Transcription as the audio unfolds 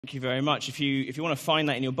Thank you very much. If you want to find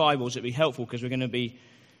that in your Bibles, it'd be helpful because we're going to be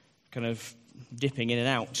kind of dipping in and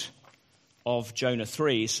out of Jonah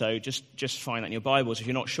 3. So just find that in your Bibles. If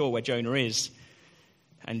you're not sure where Jonah is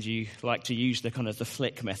and you like to use the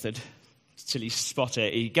flick method till you spot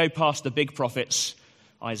it, you go past the big prophets,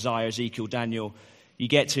 Isaiah, Ezekiel, Daniel. You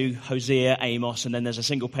get to Hosea, Amos, and then there's a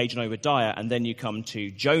single page in Obadiah, and then you come to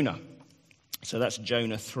Jonah. So that's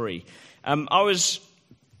Jonah 3. I was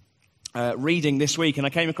reading this week, and I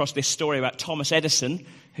came across this story about Thomas Edison,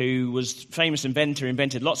 who was a famous inventor,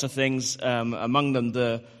 invented lots of things, among them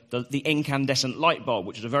the incandescent light bulb,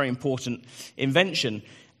 which is a very important invention.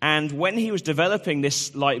 And when he was developing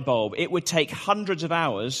this light bulb, it would take hundreds of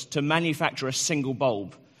hours to manufacture a single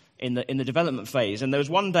bulb in the development phase. And there was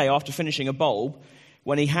one day after finishing a bulb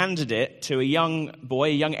when he handed it to a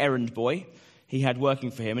young errand boy he had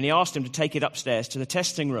working for him, and he asked him to take it upstairs to the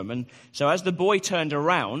testing room. And so as the boy turned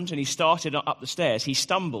around and he started up the stairs, he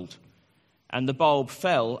stumbled, and the bulb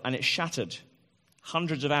fell and it shattered.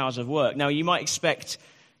 Hundreds of hours of work. Now, you might expect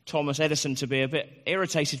Thomas Edison to be a bit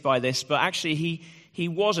irritated by this, but actually he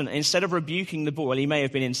wasn't. Instead of rebuking the boy, well, he may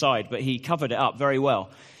have been inside, but he covered it up very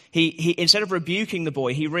well. He instead of rebuking the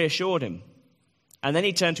boy, he reassured him. And then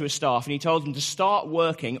he turned to his staff and he told them to start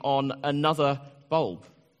working on another bulb.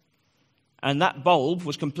 And that bulb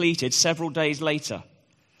was completed several days later.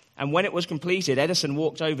 And when it was completed, Edison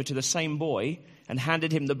walked over to the same boy and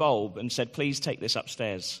handed him the bulb and said, "Please take this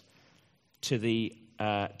upstairs to the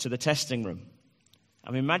testing room." I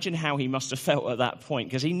mean, imagine how he must have felt at that point,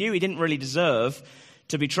 because he knew he didn't really deserve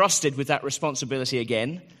to be trusted with that responsibility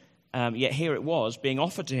again. Yet here it was being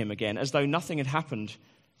offered to him again, as though nothing had happened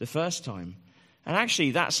the first time. And actually,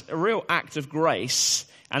 that's a real act of grace.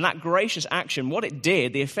 And that gracious action, what it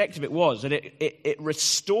did, the effect of it was that it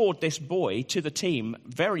restored this boy to the team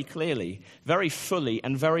very clearly, very fully,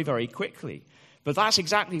 and very, very quickly. But that's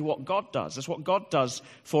exactly what God does. That's what God does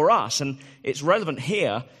for us. And it's relevant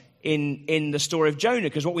here in the story of Jonah,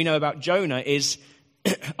 because what we know about Jonah is,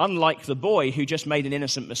 unlike the boy who just made an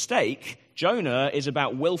innocent mistake, Jonah is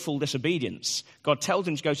about willful disobedience. God tells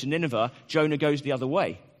him to go to Nineveh. Jonah goes the other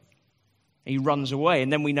way. He runs away,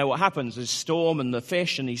 and then we know what happens. There's a storm and the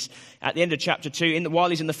fish, and he's at the end of chapter 2, while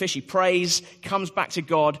he's in the fish, he prays, comes back to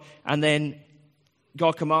God, and then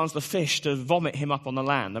God commands the fish to vomit him up on the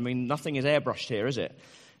land. I mean, nothing is airbrushed here, is it?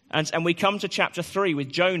 And we come to chapter 3 with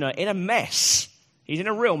Jonah in a mess. He's in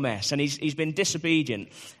a real mess, and he's been disobedient.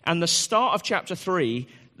 And the start of chapter 3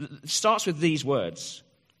 starts with these words.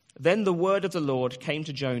 Then the word of the Lord came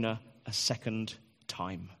to Jonah a second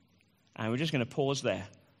time. And we're just going to pause there.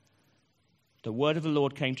 The word of the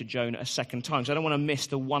Lord came to Jonah a second time. So I don't want to miss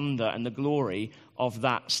the wonder and the glory of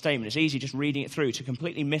that statement. It's easy just reading it through to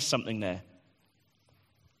completely miss something there.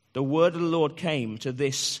 The word of the Lord came to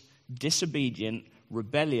this disobedient,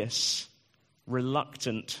 rebellious,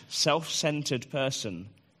 reluctant, self-centered person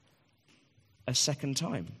a second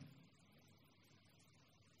time.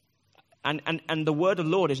 And the word of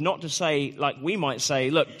the Lord is not to say, like we might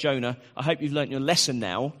say, "Look, Jonah, I hope you've learnt your lesson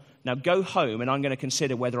now. Now go home and I'm going to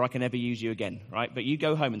consider whether I can ever use you again," right? But you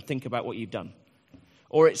go home and think about what you've done.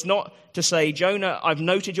 Or it's not to say, "Jonah, I've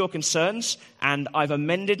noted your concerns and I've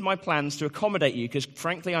amended my plans to accommodate you because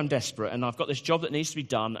frankly I'm desperate and I've got this job that needs to be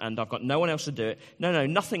done and I've got no one else to do it." No,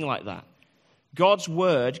 nothing like that. God's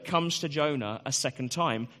word comes to Jonah a second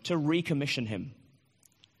time to recommission him.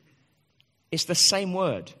 It's the same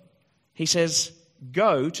word. He says,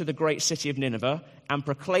 "Go to the great city of Nineveh and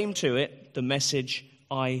proclaim to it the message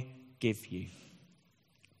I give you."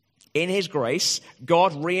 In his grace,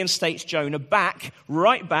 God reinstates Jonah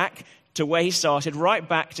right back to where he started, right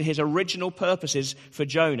back to his original purposes for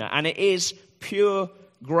Jonah. And it is pure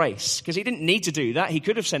grace, because he didn't need to do that. He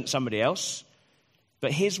could have sent somebody else.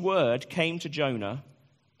 But his word came to Jonah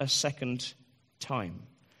a second time.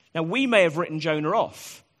 Now, we may have written Jonah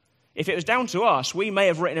off. If it was down to us, we may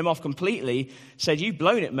have written him off completely, said, "You've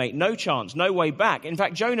blown it, mate, no chance, no way back." In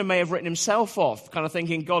fact, Jonah may have written himself off, kind of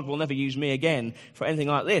thinking, "God will never use me again for anything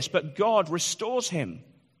like this." But God restores him.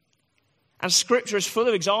 And Scripture is full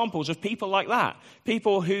of examples of people like that.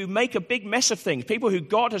 People who make a big mess of things. People who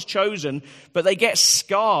God has chosen, but they get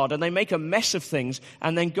scarred and they make a mess of things.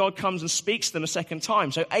 And then God comes and speaks to them a second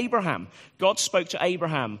time. So Abraham, God spoke to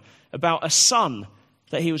Abraham about a son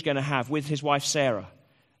that he was going to have with his wife Sarah.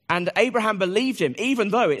 And Abraham believed him, even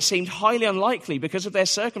though it seemed highly unlikely because of their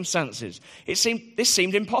circumstances. This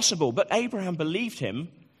seemed impossible, but Abraham believed him.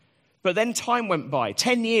 But then time went by,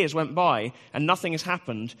 10 years went by, and nothing has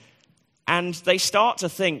happened. And they start to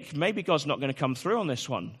think, maybe God's not going to come through on this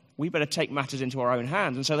one. We better take matters into our own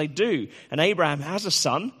hands. And so they do. And Abraham has a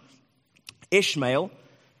son, Ishmael,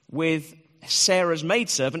 with Sarah's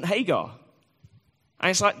maidservant, Hagar. And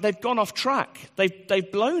it's like they've gone off track.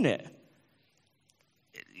 They've blown it.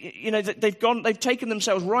 You know, they've taken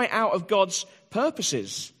themselves right out of God's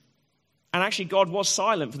purposes. And actually God was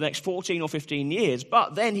silent for the next 14 or 15 years.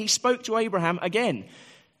 But then he spoke to Abraham again.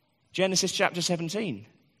 Genesis chapter 17.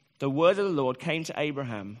 The word of the Lord came to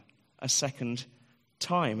Abraham a second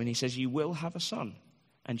time. And he says, you will have a son,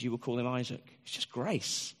 and you will call him Isaac. It's just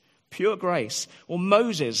grace. Pure grace. Or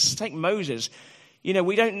Moses. Take Moses. You know,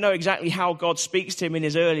 we don't know exactly how God speaks to him in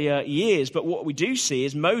his earlier years, but what we do see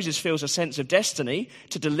is Moses feels a sense of destiny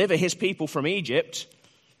to deliver his people from Egypt,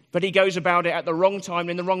 but he goes about it at the wrong time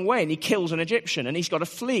and in the wrong way, and he kills an Egyptian, and he's got to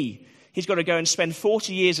flee. He's got to go and spend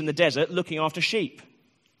 40 years in the desert looking after sheep.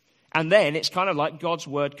 And then it's kind of like God's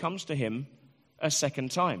word comes to him a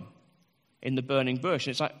second time in the burning bush.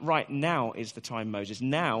 And it's like, right, now is the time, Moses.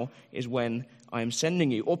 Now is when I am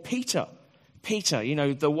sending you. Or Peter, you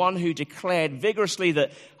know, the one who declared vigorously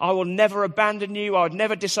that I will never abandon you, I would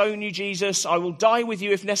never disown you, Jesus, I will die with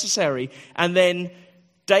you if necessary. And then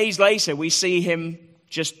days later, we see him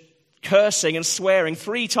just cursing and swearing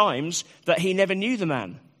 3 times that he never knew the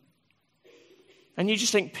man. And you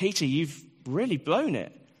just think, Peter, you've really blown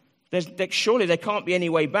it. Surely there can't be any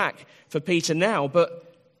way back for Peter now,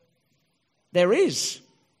 but there is.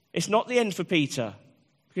 It's not the end for Peter,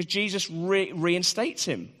 because Jesus reinstates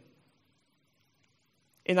him.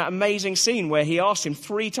 In that amazing scene where he asked him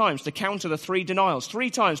 3 times to counter the 3 denials. 3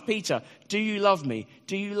 times, Peter, do you love me?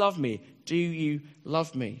 Do you love me? Do you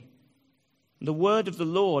love me? And the word of the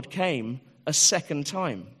Lord came a second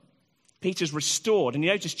time. Peter's restored. And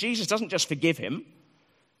you notice Jesus doesn't just forgive him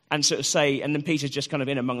and sort of say, and then Peter's just kind of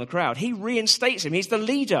in among the crowd. He reinstates him. He's the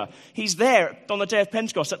leader. He's there on the day of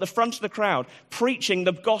Pentecost at the front of the crowd, preaching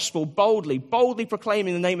the gospel boldly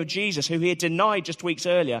proclaiming the name of Jesus, who he had denied just weeks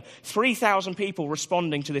earlier. 3,000 people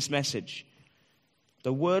responding to this message.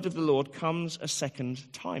 The word of the Lord comes a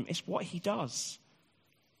second time. It's what he does.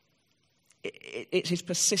 It's his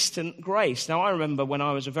persistent grace. Now, I remember when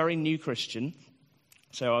I was a very new Christian,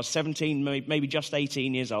 so I was 17, maybe just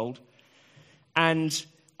 18 years old, and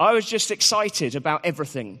I was just excited about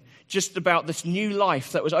everything, just about this new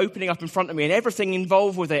life that was opening up in front of me and everything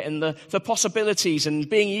involved with it and the possibilities and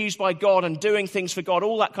being used by God and doing things for God,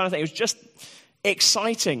 all that kind of thing. It was just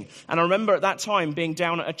exciting. And I remember at that time being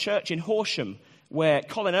down at a church in Horsham where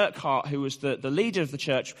Colin Urquhart, who was the leader of the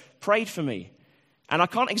church, prayed for me. And I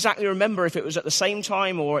can't exactly remember if it was at the same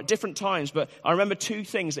time or at different times, but I remember 2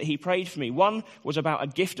 things that he prayed for me. One was about a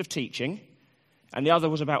gift of teaching, and the other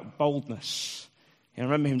was about boldness. And I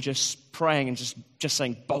remember him just praying and just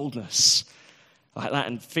saying boldness like that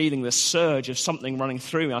and feeling the surge of something running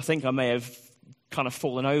through me. I think I may have kind of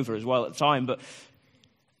fallen over as well at the time, but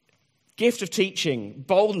gift of teaching,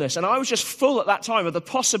 boldness. And I was just full at that time of the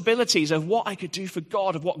possibilities of what I could do for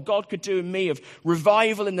God, of what God could do in me, of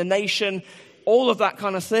revival in the nation, all of that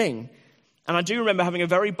kind of thing. And I do remember having a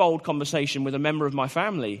very bold conversation with a member of my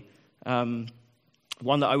family, one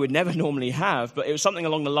that I would never normally have, but it was something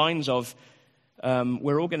along the lines of,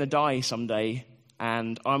 we're all going to die someday,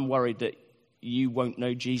 and I'm worried that you won't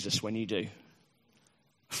know Jesus when you do.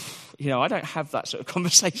 You know, I don't have that sort of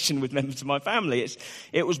conversation with members of my family.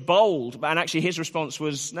 It was bold, and actually his response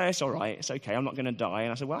was, no, it's all right, it's okay, I'm not going to die.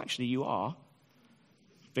 And I said, well, actually, you are,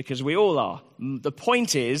 because we all are. The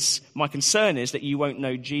point is, my concern is that you won't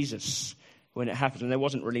know Jesus when it happens. And there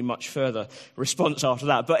wasn't really much further response after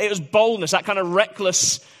that. But it was boldness, that kind of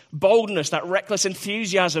reckless boldness, that reckless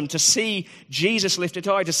enthusiasm to see Jesus lifted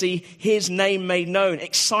high, to see his name made known,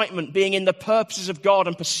 excitement, being in the purposes of God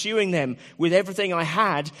and pursuing them with everything I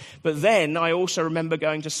had. But then I also remember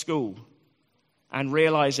going to school and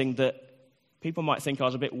realizing that people might think I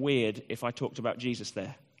was a bit weird if I talked about Jesus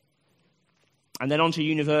there. And then on to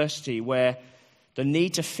university, where the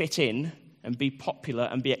need to fit in and be popular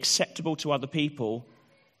and be acceptable to other people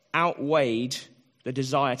outweighed the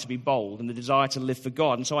desire to be bold and the desire to live for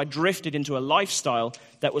God. And so I drifted into a lifestyle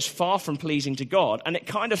that was far from pleasing to God. And it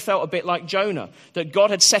kind of felt a bit like Jonah, that God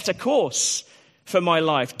had set a course for my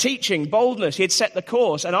life. Teaching, boldness, he had set the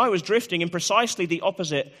course, and I was drifting in precisely the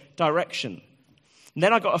opposite direction. And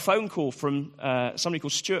then I got a phone call from somebody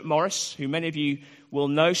called Stuart Morris, who many of you will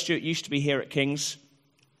know. Stuart used to be here at King's,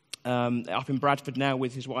 up in Bradford now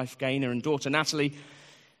with his wife Gaynor and daughter Natalie.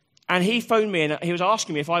 And he phoned me and he was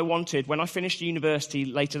asking me if I wanted, when I finished university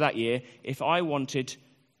later that year, if I'd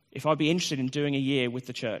be interested in doing a year with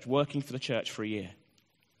the church, working for the church for a year.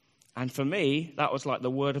 And for me, that was like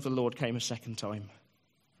the word of the Lord came a second time.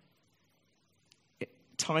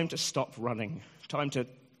 Time to stop running, time to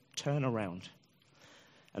turn around.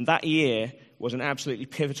 And that year was an absolutely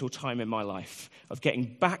pivotal time in my life of getting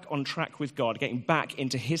back on track with God, getting back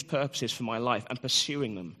into his purposes for my life and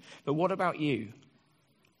pursuing them. But what about you?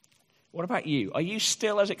 What about you? Are you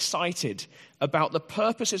still as excited about the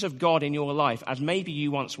purposes of God in your life as maybe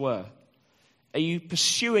you once were? Are you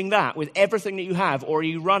pursuing that with everything that you have, or are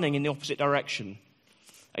you running in the opposite direction?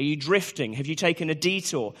 Are you drifting? Have you taken a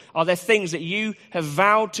detour? Are there things that you have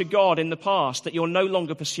vowed to God in the past that you're no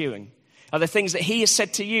longer pursuing? Are there things that he has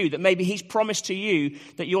said to you that maybe he's promised to you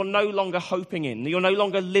that you're no longer hoping in, that you're no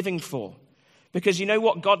longer living for? Because you know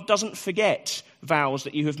what? God doesn't forget vows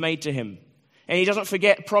that you have made to him. And he doesn't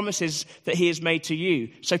forget promises that he has made to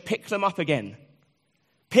you. So pick them up again.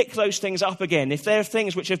 Pick those things up again. If there are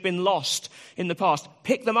things which have been lost in the past,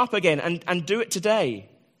 pick them up again and do it today.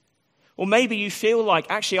 Or maybe you feel like,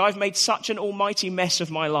 actually, I've made such an almighty mess of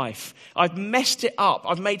my life. I've messed it up.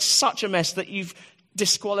 I've made such a mess that you've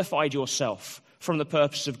disqualified yourself from the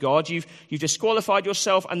purpose of God. You've disqualified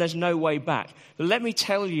yourself and there's no way back. But let me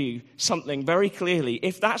tell you something very clearly.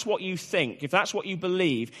 If that's what you think, if that's what you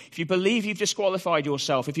believe, if you believe you've disqualified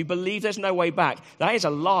yourself, if you believe there's no way back, that is a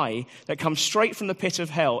lie that comes straight from the pit of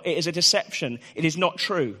hell. It is a deception. It is not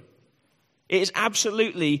true. It is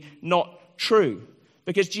absolutely not true.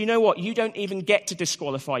 Because do you know what? You don't even get to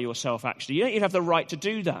disqualify yourself, actually. You don't even have the right to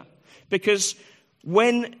do that. Because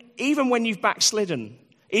even when you've backslidden,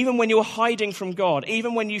 even when you're hiding from God,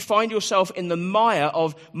 even when you find yourself in the mire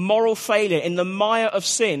of moral failure, in the mire of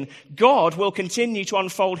sin, God will continue to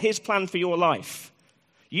unfold his plan for your life.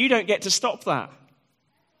 You don't get to stop that.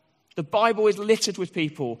 The Bible is littered with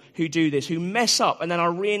people who do this, who mess up and then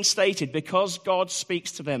are reinstated because God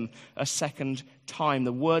speaks to them a second time.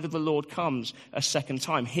 The word of the Lord comes a second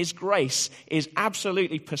time. His grace is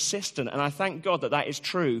absolutely persistent, and I thank God that that is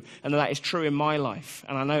true, and that is true in my life.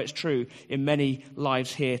 And I know it's true in many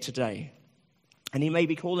lives here today. And he may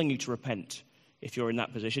be calling you to repent if you're in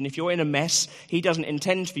that position. If you're in a mess, he doesn't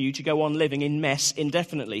intend for you to go on living in mess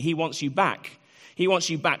indefinitely. He wants you back. He wants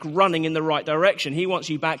you back running in the right direction. He wants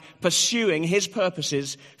you back pursuing his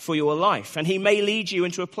purposes for your life. And he may lead you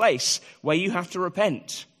into a place where you have to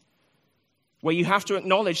repent, where you have to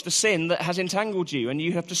acknowledge the sin that has entangled you, and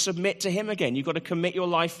you have to submit to him again. You've got to commit your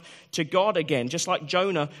life to God again, just like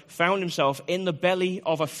Jonah found himself in the belly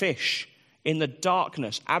of a fish, in the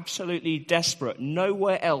darkness, absolutely desperate,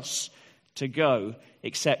 nowhere else to go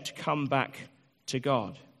except come back to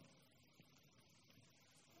God.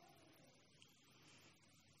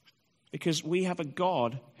 Because we have a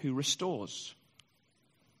God who restores.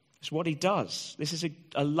 It's what he does. This is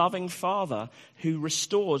a loving Father who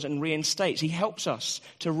restores and reinstates. He helps us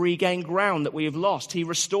to regain ground that we have lost. He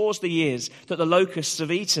restores the years that the locusts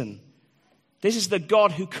have eaten. This is the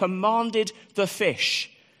God who commanded the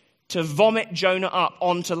fish to vomit Jonah up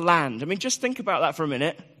onto land. I mean, just think about that for a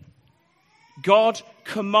minute. God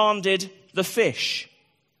commanded the fish.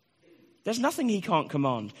 There's nothing he can't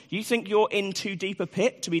command. You think you're in too deep a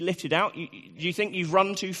pit to be lifted out? You think you've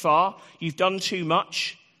run too far? You've done too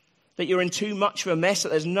much? That you're in too much of a mess, that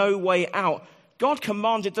there's no way out? God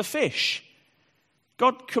commanded the fish.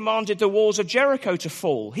 God commanded the walls of Jericho to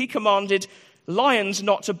fall. He commanded lions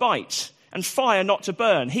not to bite and fire not to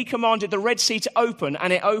burn. He commanded the Red Sea to open,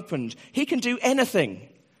 and it opened. He can do anything.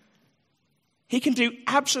 He can do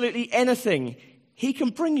absolutely anything. He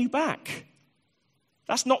can bring you back.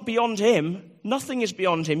 That's not beyond him. Nothing is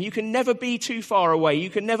beyond him. You can never be too far away.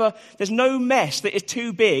 There's no mess that is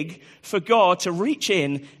too big for God to reach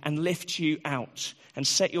in and lift you out and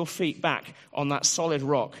set your feet back on that solid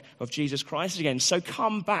rock of Jesus Christ again. So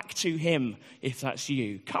come back to him if that's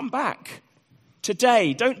you. Come back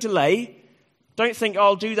today. Don't delay. Don't think,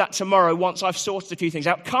 I'll do that tomorrow once I've sorted a few things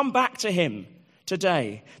out. Come back to him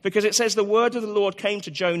today, because it says the word of the Lord came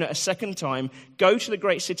to Jonah a second time. Go to the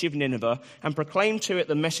great city of Nineveh and proclaim to it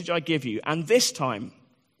the message I give you. And this time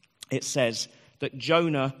it says that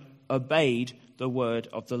Jonah obeyed the word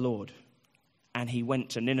of the Lord, and he went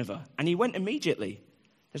to Nineveh, and he went immediately.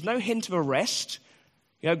 There's no hint of a rest.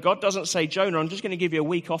 God doesn't say, Jonah, I'm just going to give you a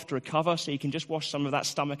week off to recover so you can just wash some of that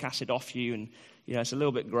stomach acid off you, and it's a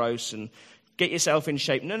little bit gross, and get yourself in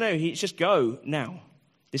shape. No, he's just go now.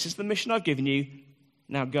 This is the mission I've given you.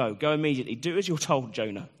 Now go. Go immediately. Do as you're told,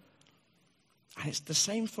 Jonah. And it's the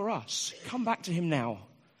same for us. Come back to him now.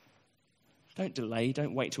 Don't delay.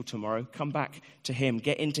 Don't wait till tomorrow. Come back to him.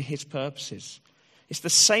 Get into his purposes. It's the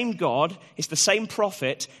same God. It's the same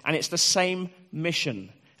prophet. And it's the same mission.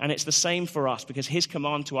 And it's the same for us, because his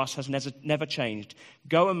command to us has never changed.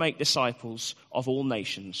 Go and make disciples of all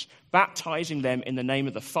nations, baptizing them in the name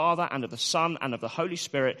of the Father and of the Son and of the Holy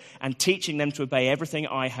Spirit, and teaching them to obey everything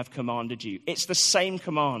I have commanded you. It's the same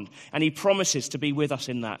command, and he promises to be with us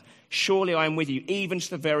in that. Surely I am with you, even to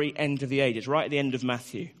the very end of the ages, right at the end of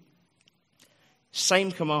Matthew.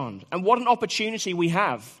 Same command. And what an opportunity we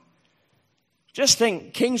have. Just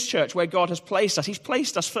think, King's Church, where God has placed us. He's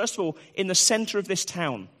placed us, first of all, in the center of this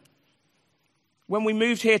town. When we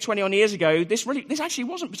moved here 21 years ago, this actually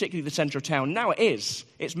wasn't particularly the center of town. Now it is.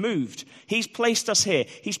 It's moved. He's placed us here.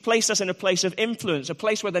 He's placed us in a place of influence, a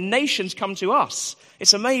place where the nations come to us.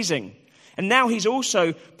 It's amazing. And now he's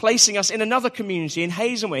also placing us in another community in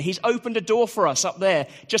Hazelmere. He's opened a door for us up there,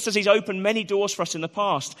 just as he's opened many doors for us in the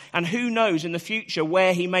past. And who knows in the future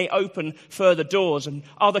where he may open further doors and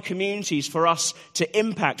other communities for us to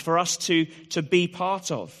impact, for us to be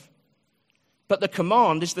part of. But the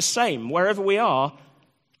command is the same. Wherever we are,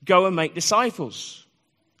 go and make disciples.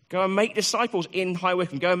 Go and make disciples in High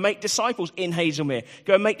Wycombe. Go and make disciples in Hazelmere.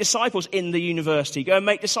 Go and make disciples in the university. Go and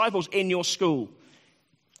make disciples in your school.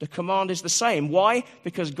 The command is the same. Why?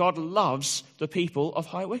 Because God loves the people of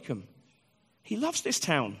High Wycombe. He loves this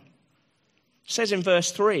town. It says in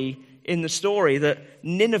verse 3 in the story that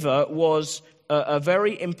Nineveh was a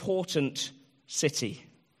very important city.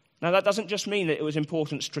 Now, that doesn't just mean that it was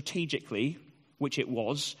important strategically, which it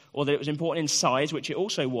was, or that it was important in size, which it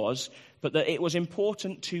also was, but that it was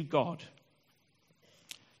important to God.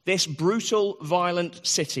 This brutal, violent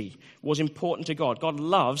city was important to God. God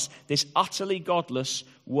loves this utterly godless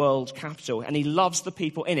world capital, and he loves the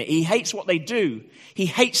people in it. He hates what they do. He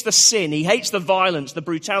hates the sin. He hates the violence, the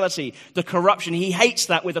brutality, the corruption. He hates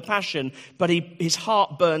that with a passion, but his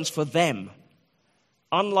heart burns for them,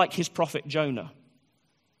 unlike his prophet Jonah,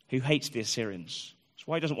 who hates the Assyrians. That's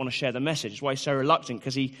why he doesn't want to share the message. That's why he's so reluctant,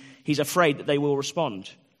 because he's afraid that they will respond.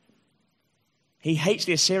 He hates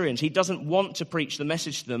the Assyrians. He doesn't want to preach the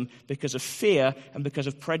message to them because of fear and because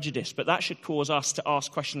of prejudice. But that should cause us to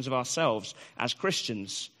ask questions of ourselves as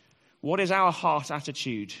Christians. What is our heart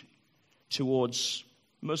attitude towards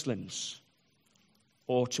Muslims,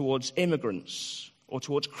 or towards immigrants, or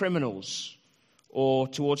towards criminals, or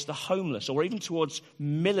towards the homeless, or even towards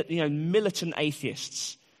militant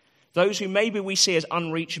atheists? Those who maybe we see as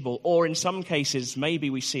unreachable, or in some cases maybe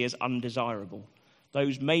we see as undesirable.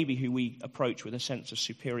 Those maybe who we approach with a sense of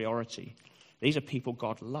superiority. These are people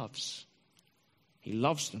God loves. He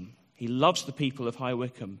loves them. He loves the people of High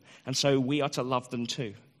Wycombe. And so we are to love them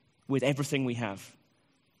too, with everything we have.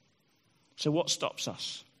 So what stops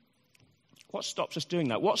us? What stops us doing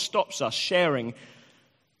that? What stops us sharing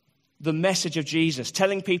the message of Jesus,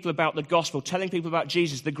 telling people about the gospel, telling people about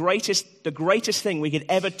Jesus, the greatest thing we could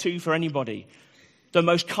ever do for anybody? The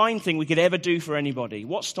most kind thing we could ever do for anybody.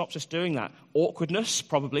 What stops us doing that? Awkwardness,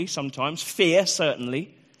 probably, sometimes. Fear,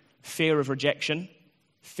 certainly. Fear of rejection.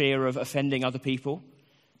 Fear of offending other people.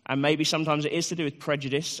 And maybe sometimes it is to do with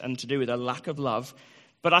prejudice and to do with a lack of love.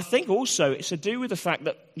 But I think also it's to do with the fact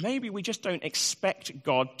that maybe we just don't expect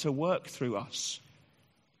God to work through us.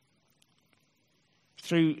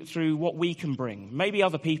 Through what we can bring. Maybe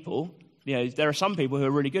other people. There are some people who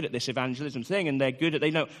are really good at this evangelism thing, and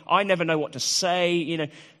they know, I never know what to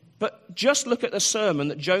say, But just look at the sermon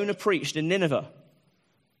that Jonah preached in Nineveh.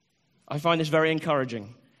 I find this very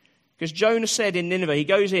encouraging. Because Jonah said in Nineveh, he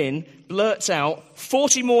goes in, blurts out,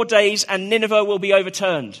 40 more days and Nineveh will be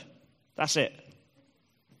overturned. That's it.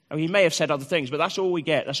 He may have said other things, but that's all we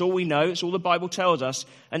get. That's all we know. That's all the Bible tells us.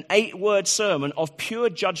 An 8-word sermon of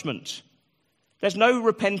pure judgment. There's no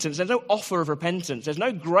repentance. There's no offer of repentance. There's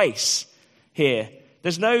no grace here.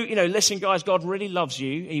 There's no, listen, guys, God really loves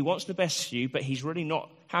you. He wants the best for you, but he's really not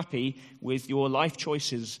happy with your life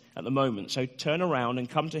choices at the moment. So turn around and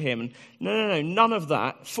come to him. And no, none of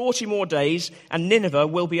that. 40 more days and Nineveh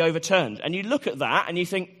will be overturned. And you look at that and you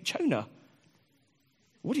think, Jonah,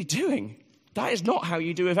 what are you doing? That is not how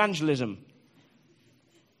you do evangelism.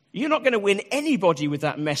 You're not going to win anybody with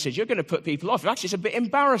that message. You're going to put people off. Actually, it's a bit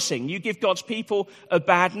embarrassing. You give God's people a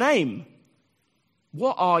bad name.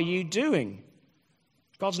 What are you doing?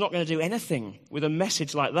 God's not going to do anything with a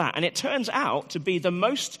message like that. And it turns out to be the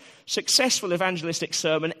most successful evangelistic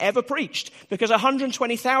sermon ever preached, because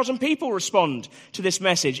 120,000 people respond to this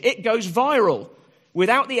message. It goes viral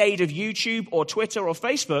without the aid of YouTube or Twitter or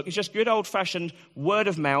Facebook. It's just good old-fashioned word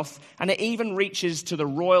of mouth, and it even reaches to the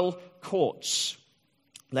royal courts.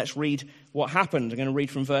 Let's read what happened. I'm going to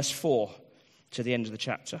read from verse 4 to the end of the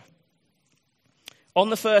chapter.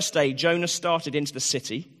 On the first day, Jonah started into the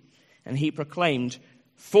city, and he proclaimed,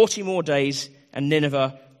 40 more days and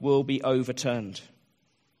Nineveh will be overturned.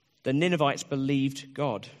 The Ninevites believed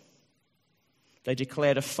God. They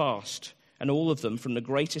declared a fast, and all of them, from the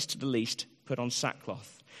greatest to the least, put on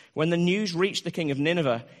sackcloth. When the news reached the king of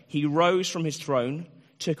Nineveh, he rose from his throne,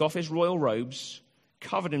 took off his royal robes,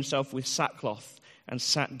 covered himself with sackcloth, and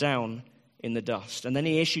sat down in the dust. And then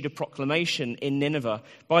he issued a proclamation in Nineveh,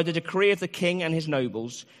 by the decree of the king and his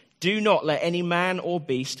nobles, do not let any man or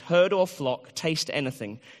beast, herd or flock, taste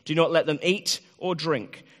anything. Do not let them eat or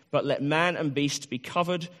drink, but let man and beast be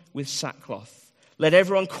covered with sackcloth. Let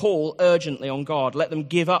everyone call urgently on God. Let them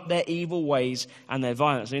give up their evil ways and their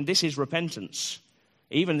violence. I mean, this is repentance.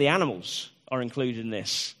 Even the animals are included in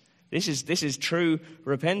this. This is true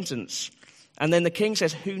repentance. And then the king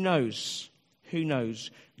says, who knows? Who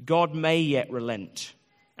knows? God may yet relent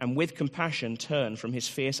and with compassion turn from his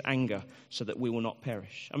fierce anger so that we will not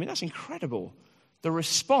perish. I mean, that's incredible. The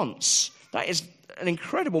response, that is an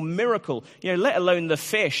incredible miracle. Let alone the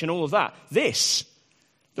fish and all of that.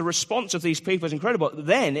 The response of these people is incredible.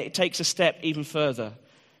 Then it takes a step even further,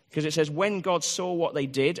 because it says, when God saw what they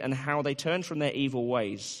did and how they turned from their evil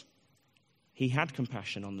ways, he had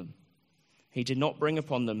compassion on them. He did not bring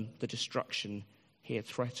upon them the destruction he had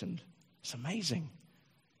threatened. It's amazing.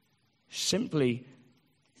 Simply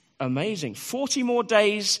amazing. 40 more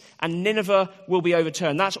days and Nineveh will be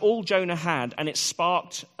overturned. That's all Jonah had, and it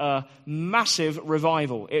sparked a massive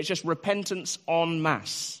revival. It's just repentance en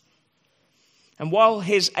masse. And while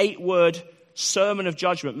his 8-word sermon of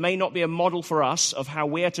judgment may not be a model for us of how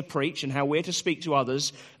we are to preach and how we're to speak to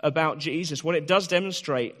others about Jesus, what it does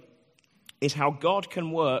demonstrate is how God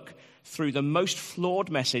can work through the most flawed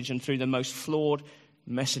message and through the most flawed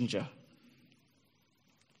messenger.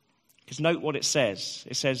 Because note what it says.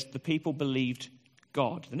 It says the people believed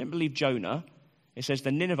God. They didn't believe Jonah. It says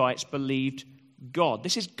the Ninevites believed God.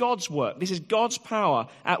 This is God's work. This is God's power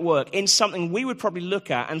at work in something we would probably look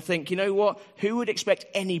at and think, you know what? Who would expect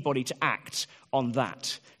anybody to act on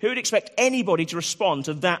that? Who would expect anybody to respond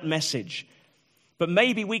to that message? But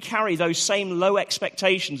maybe we carry those same low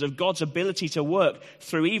expectations of God's ability to work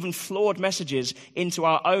through even flawed messages into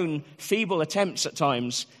our own feeble attempts at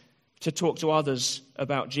times to talk to others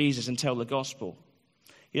about Jesus and tell the gospel.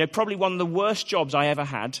 Probably one of the worst jobs I ever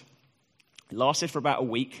had. It lasted for about a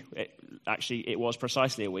week. It was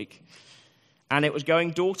precisely a week. And it was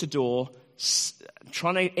going door to door,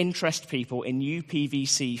 trying to interest people in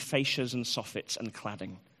UPVC fascias and soffits and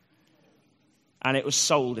cladding. And it was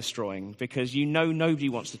soul destroying, because nobody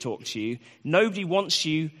wants to talk to you. Nobody wants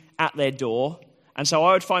you at their door. And so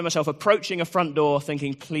I would find myself approaching a front door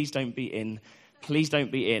thinking, please don't be in. Please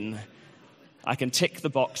don't be in. I can tick the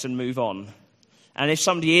box and move on. And if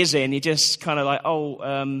somebody is in, you're just kind of like,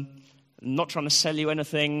 not trying to sell you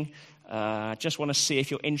anything. Just want to see if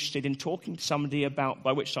you're interested in talking to somebody about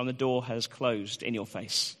by which time the door has closed in your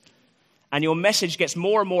face. And your message gets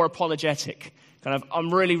more and more apologetic. Kind of,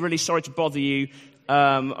 I'm really, really sorry to bother you.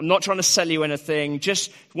 I'm not trying to sell you anything.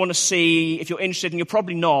 Just want to see if you're interested, and you're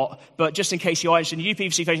probably not. But just in case you are interested in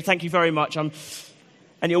UPVC fashion, thank you very much. And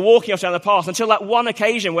you're walking off down the path until that one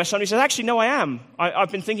occasion where somebody says, actually, no, I am.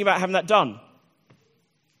 I've been thinking about having that done.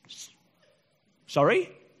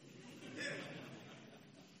 Sorry?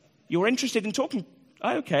 You're interested in talking?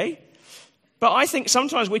 Okay. But I think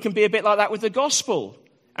sometimes we can be a bit like that with the gospel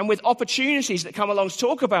and with opportunities that come along to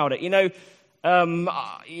talk about it. You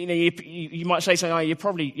might say something, you're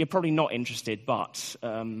probably not interested, but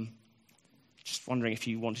just wondering if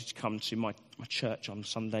you wanted to come to my church on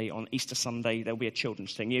Sunday, on Easter Sunday. There'll be a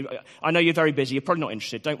children's thing. I know you're very busy. You're probably not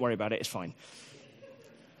interested. Don't worry about it. It's fine.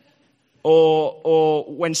 Or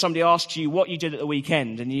when somebody asks you what you did at the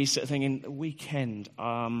weekend, and you sort of thinking, the weekend,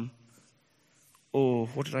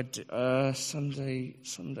 what did I do? Sunday,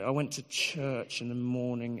 I went to church in the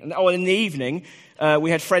morning. And in the evening,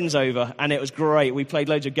 we had friends over, and it was great. We played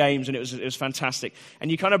loads of games, and it was fantastic.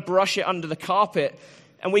 And you kind of brush it under the carpet,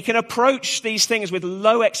 and we can approach these things with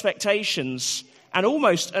low expectations and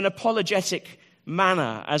almost an apologetic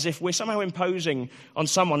manner, as if we're somehow imposing on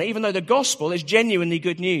someone, even though the gospel is genuinely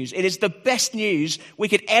good news. It is the best news we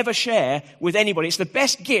could ever share with anybody. It's the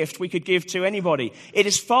best gift we could give to anybody. It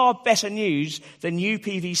is far better news than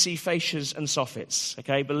UPVC fascias and soffits.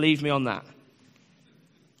 Okay, believe me on that.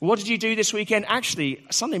 What did you do this weekend? Actually,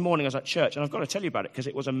 Sunday morning I was at church, and I've got to tell you about it because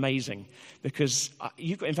it was amazing. Because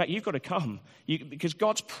you've got to come. Because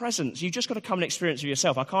God's presence, you've just got to come and experience it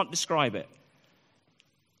yourself. I can't describe it.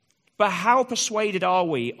 But how persuaded are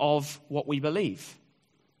we of what we believe?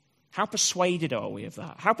 How persuaded are we of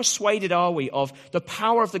that? How persuaded are we of the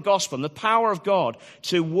power of the gospel and the power of God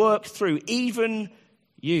to work through even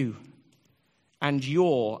you and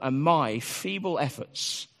your and my feeble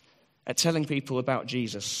efforts at telling people about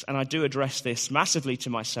Jesus. And I do address this massively to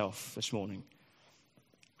myself this morning.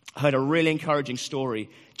 I heard a really encouraging story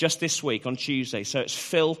just this week on Tuesday. So it's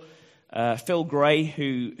Phil Gray,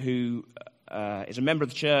 who is a member of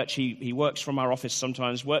the church. He works from our office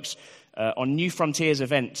sometimes, works on New Frontiers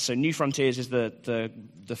events. So New Frontiers is the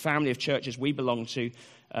family of churches we belong to.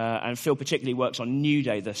 And Phil particularly works on New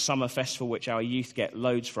Day, the summer festival which our youth get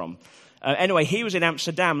loads from. Anyway, he was in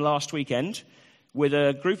Amsterdam last weekend with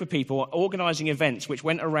a group of people organising events which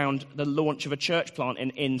went around the launch of a church plant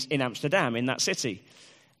in Amsterdam, in that city.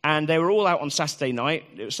 And they were all out on Saturday night.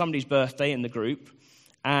 It was somebody's birthday in the group.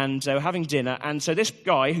 And they were having dinner. And so this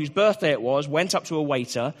guy, whose birthday it was, went up to a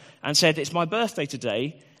waiter and said, "It's my birthday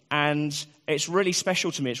today, and it's really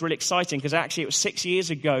special to me. It's really exciting because actually it was 6 years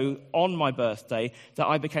ago on my birthday that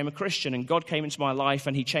I became a Christian, and God came into my life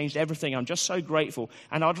and he changed everything. I'm just so grateful,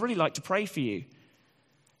 and I'd really like to pray for you."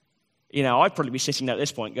 You know, I'd probably be sitting there at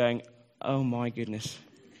this point going, "Oh my goodness.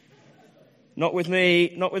 Not with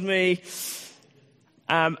me, not with me."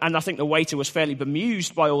 And I think the waiter was fairly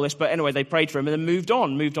bemused by all this. But anyway, they prayed for him and then moved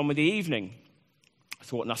on with the evening. I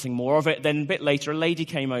thought nothing more of it. Then a bit later, a lady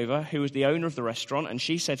came over who was the owner of the restaurant. And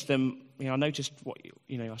she said to them, "I noticed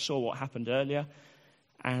I saw what happened earlier."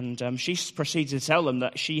 And she proceeded to tell them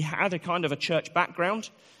that she had a kind of a church background.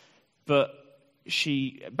 But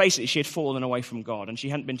she had fallen away from God. And she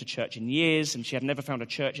hadn't been to church in years. And she had never found a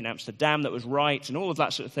church in Amsterdam that was right. And all of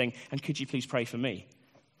that sort of thing. "And could you please pray for me?"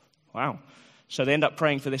 Wow. So they end up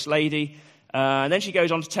praying for this lady. And then she goes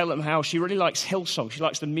on to tell them how she really likes Hillsong. She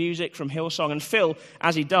likes the music from Hillsong. And Phil,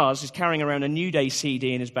 as he does, is carrying around a New Day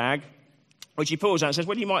CD in his bag, which he pulls out and says,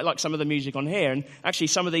 "Well, you might like some of the music on here. And actually,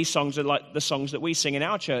 some of these songs are like the songs that we sing in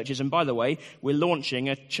our churches. And by the way, we're launching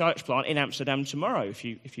a church plant in Amsterdam tomorrow, if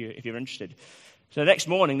you're interested." So the next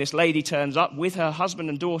morning, this lady turns up with her husband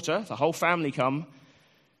and daughter. The whole family come.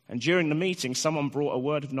 And during the meeting, someone brought a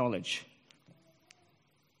word of knowledge.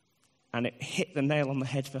 And it hit the nail on the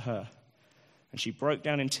head for her. And she broke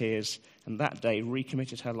down in tears, and that day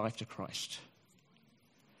recommitted her life to Christ.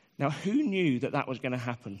 Now, who knew that was going to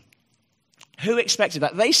happen? Who expected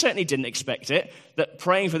that? They certainly didn't expect it, that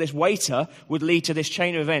praying for this waiter would lead to this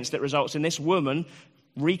chain of events that results in this woman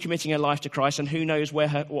recommitting her life to Christ, and who knows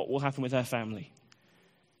what will happen with her family.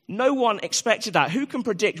 No one expected that. Who can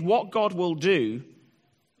predict what God will do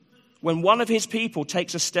when one of his people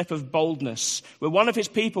takes a step of boldness, where one of his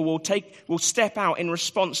people will step out in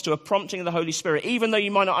response to a prompting of the Holy Spirit, even though you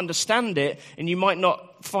might not understand it and you might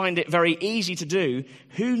not find it very easy to do?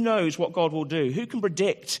 Who knows what God will do? Who can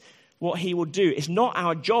predict what he will do? It's not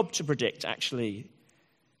our job to predict, actually.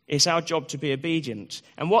 It's our job to be obedient.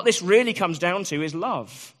 And what this really comes down to is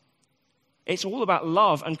love. It's all about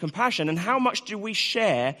love and compassion. And how much do we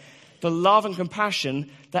share the love and compassion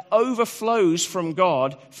that overflows from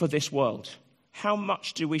God for this world? How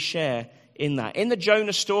much do we share in that? In the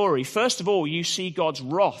Jonah story, first of all, you see God's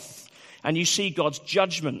wrath and you see God's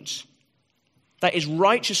judgment that is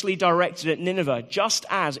righteously directed at Nineveh, just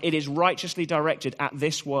as it is righteously directed at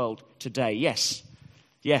this world today. Yes.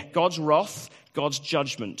 Yeah, God's wrath, God's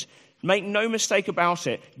judgment. Make no mistake about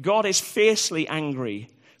it. God is fiercely angry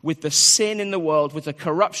with the sin in the world, with the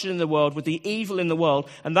corruption in the world, with the evil in the world.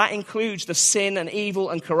 And that includes the sin and evil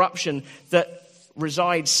and corruption that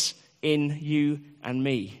resides in you and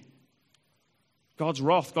me. God's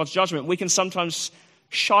wrath, God's judgment. We can sometimes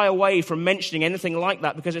shy away from mentioning anything like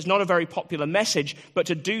that because it's not a very popular message, but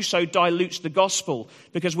to do so dilutes the gospel.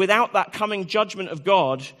 Because without that coming judgment of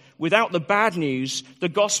God, without the bad news, the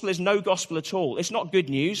gospel is no gospel at all. It's not good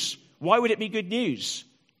news. Why would it be good news?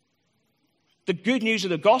 The good news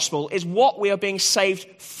of the gospel is what we are being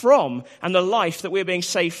saved from and the life that we are being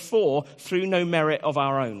saved for through no merit of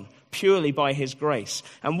our own, purely by his grace.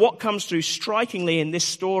 And what comes through strikingly in this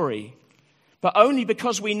story, but only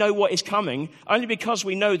because we know what is coming, only because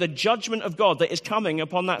we know the judgment of God that is coming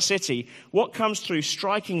upon that city, what comes through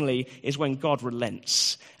strikingly is when God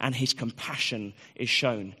relents and his compassion is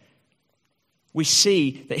shown. We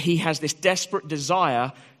see that he has this desperate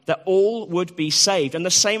desire that all would be saved. And the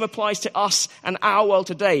same applies to us and our world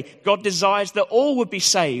today. God desires that all would be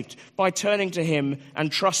saved by turning to him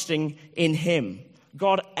and trusting in him.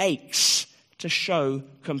 God aches to show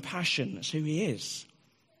compassion. That's who he is.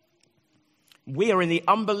 We are in the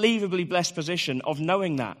unbelievably blessed position of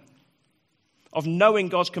knowing that, of knowing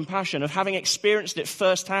God's compassion, of having experienced it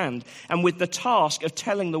firsthand, and with the task of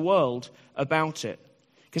telling the world about it.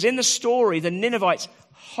 Because in the story, the Ninevites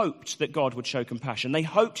hoped that God would show compassion. They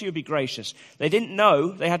hoped he would be gracious. They didn't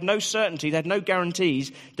know. They had no certainty. They had no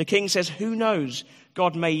guarantees. The king says, who knows?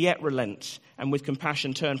 God may yet relent and with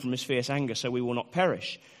compassion turn from his fierce anger so we will not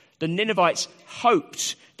perish. The Ninevites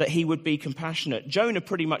hoped that he would be compassionate. Jonah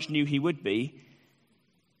pretty much knew he would be,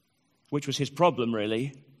 which was his problem,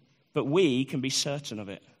 really. But we can be certain of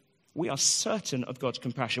it. We are certain of God's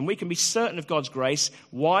compassion. We can be certain of God's grace.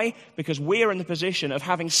 Why? Because we are in the position of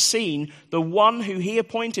having seen the one who he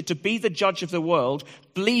appointed to be the judge of the world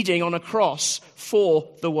bleeding on a cross for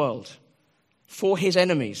the world, for his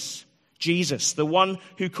enemies. Jesus, the one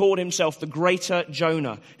who called himself the greater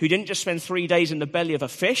Jonah, who didn't just spend 3 days in the belly of a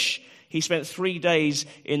fish, he spent 3 days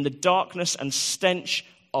in the darkness and stench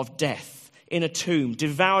of death, in a tomb,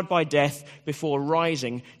 devoured by death before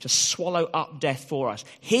rising to swallow up death for us.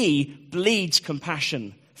 He bleeds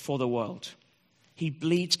compassion for the world. He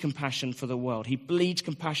bleeds compassion for the world. He bleeds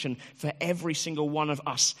compassion for every single one of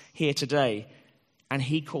us here today. And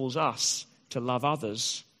he calls us to love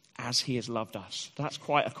others as he has loved us. That's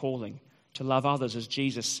quite a calling, to love others as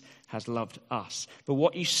Jesus has loved us. But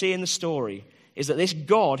what you see in the story is that this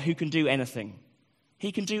God who can do anything,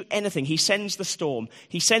 he can do anything. He sends the storm.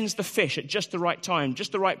 He sends the fish at just the right time,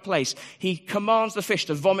 just the right place. He commands the fish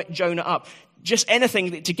to vomit Jonah up. Just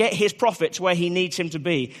anything to get his prophet to where he needs him to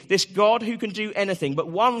be. This God who can do anything. But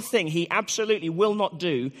one thing he absolutely will not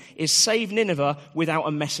do is save Nineveh without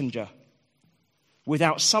a messenger,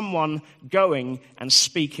 without someone going and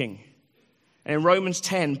speaking. And in Romans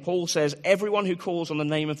 10, Paul says, everyone who calls on the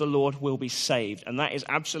name of the Lord will be saved. And that is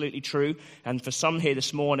absolutely true. And for some here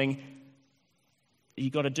this morning,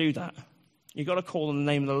 you've got to do that. You've got to call on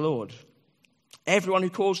the name of the Lord. Everyone who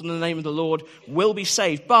calls on the name of the Lord will be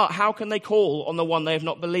saved. But how can they call on the one they have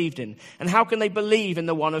not believed in? And how can they believe in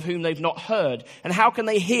the one of whom they've not heard? And how can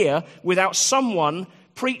they hear without someone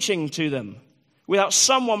preaching to them? Without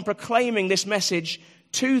someone proclaiming this message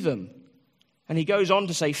to them? And he goes on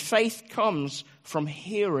to say, faith comes from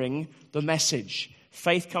hearing the message.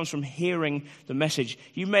 Faith comes from hearing the message.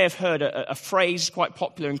 You may have heard a phrase quite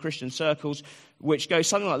popular in Christian circles, which goes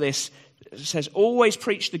something like this. It says, always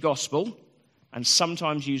preach the gospel and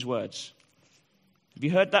sometimes use words. Have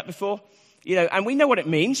you heard that before? And we know what it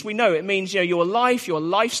means. We know it means, your life, your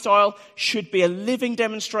lifestyle should be a living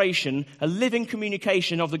demonstration, a living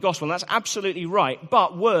communication of the gospel. And that's absolutely right.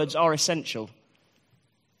 But words are essential.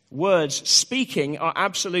 Words, speaking, are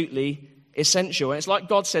absolutely essential. And it's like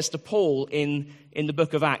God says to Paul in the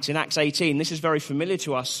book of Acts, in Acts 18. This is very familiar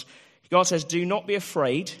to us. God says, do not be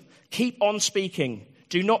afraid. Keep on speaking.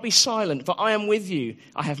 Do not be silent, for I am with you.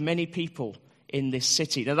 I have many people in this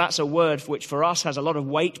city. Now, that's a word which for us has a lot of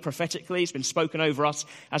weight prophetically. It's been spoken over us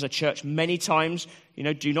as a church many times.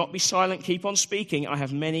 Do not be silent. Keep on speaking. I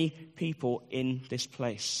have many people in this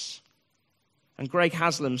place. And Greg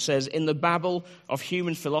Haslam says, in the babble of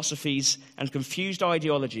human philosophies and confused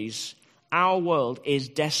ideologies, our world is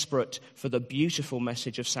desperate for the beautiful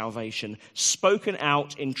message of salvation, spoken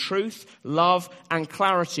out in truth, love, and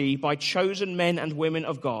clarity by chosen men and women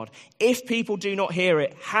of God. If people do not hear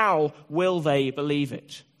it, how will they believe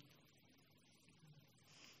it?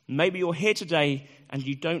 Maybe you're here today and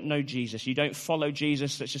you don't know Jesus. You don't follow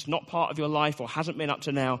Jesus. That's just not part of your life or hasn't been up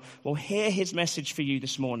to now. Well, hear his message for you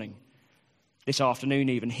this morning. This afternoon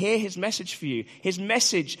even. Hear his message for you. His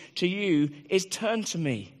message to you is turn to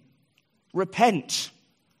me. Repent.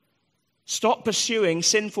 Stop pursuing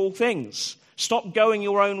sinful things. Stop going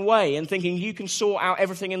your own way and thinking you can sort out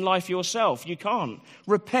everything in life yourself. You can't.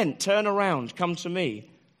 Repent. Turn around. Come to me.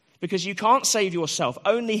 Because you can't save yourself.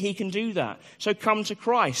 Only he can do that. So come to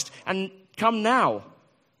Christ and come now.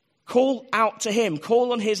 Call out to him.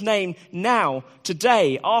 Call on his name now,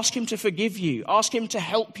 today. Ask him to forgive you. Ask him to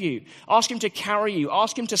help you. Ask him to carry you.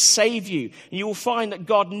 Ask him to save you. And you will find that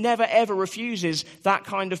God never, ever refuses that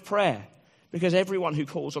kind of prayer, because everyone who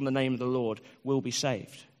calls on the name of the Lord will be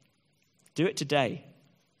saved. Do it today.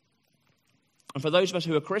 And for those of us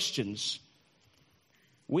who are Christians,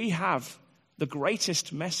 we have the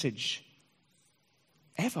greatest message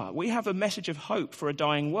ever. We have a message of hope for a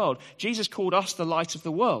dying world. Jesus called us the light of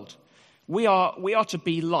the world. We are to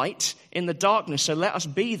be light in the darkness, so let us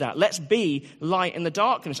be that. Let's be light in the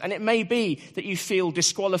darkness. And it may be that you feel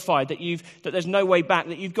disqualified, that there's no way back,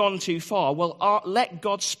 that you've gone too far. Well, let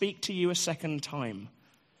God speak to you a second time.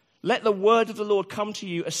 Let the word of the Lord come to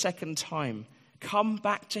you a second time. Come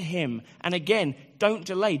back to him. And again, don't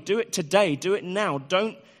delay. Do it today. Do it now.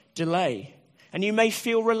 Don't delay. And you may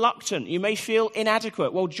feel reluctant. You may feel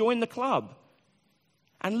inadequate. Well, join the club.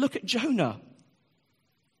 And look at Jonah.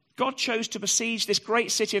 God chose to besiege this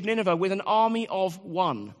great city of Nineveh with an army of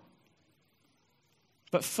one.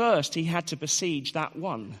 But first, he had to besiege that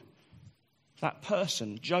one, that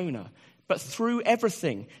person, Jonah. But through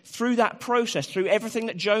everything, through that process, through everything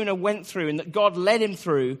that Jonah went through and that God led him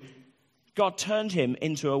through, God turned him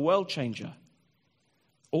into a world changer.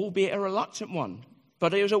 albeit a reluctant one.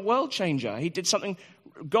 But he was a world changer. He did something,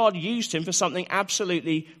 God used him for something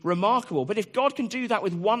absolutely remarkable. But if God can do that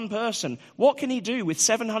with one person, what can he do with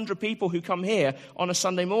 700 people who come here on a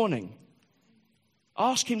Sunday morning?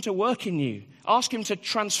 Ask him to work in you. Ask him to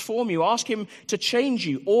transform you. Ask him to change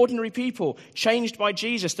you. Ordinary people changed by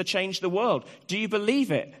Jesus to change the world. Do you believe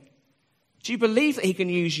it? Do you believe that he can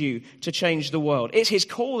use you to change the world? It's his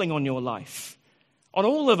calling on your life. On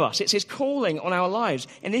all of us, it's his calling on our lives.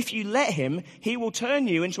 And if you let him, he will turn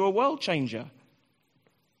you into a world changer.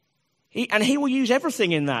 He will use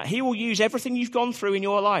everything in that. He will use everything you've gone through in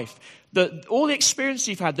your life. All the experiences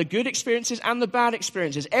you've had, the good experiences and the bad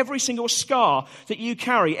experiences, every single scar that you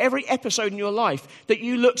carry, every episode in your life that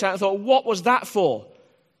you looked at and thought, what was that for?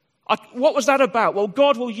 What was that about? Well,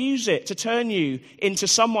 God will use it to turn you into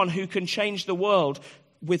someone who can change the world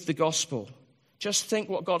with the gospel. Just think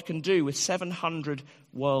what God can do with 700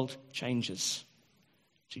 world changers.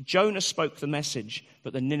 See, Jonah spoke the message,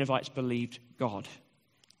 but the Ninevites believed God.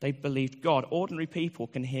 They believed God. Ordinary people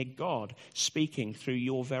can hear God speaking through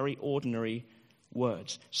your very ordinary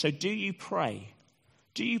words. So do you pray?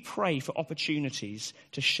 Do you pray for opportunities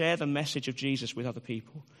to share the message of Jesus with other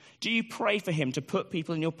people? Do you pray for him to put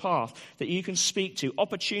people in your path that you can speak to,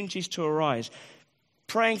 opportunities to arise?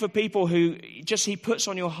 Praying for people who just he puts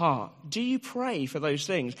on your heart. Do you pray for those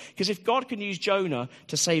things? Because if God can use Jonah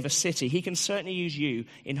to save a city, he can certainly use you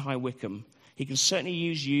in High Wycombe. He can certainly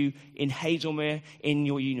use you in Hazelmere, in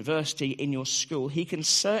your university, in your school. He can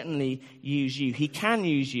certainly use you. He can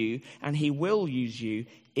use you, and he will use you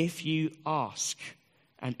if you ask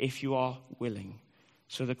and if you are willing.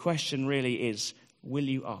 So the question really is, will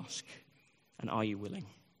you ask, and are you willing?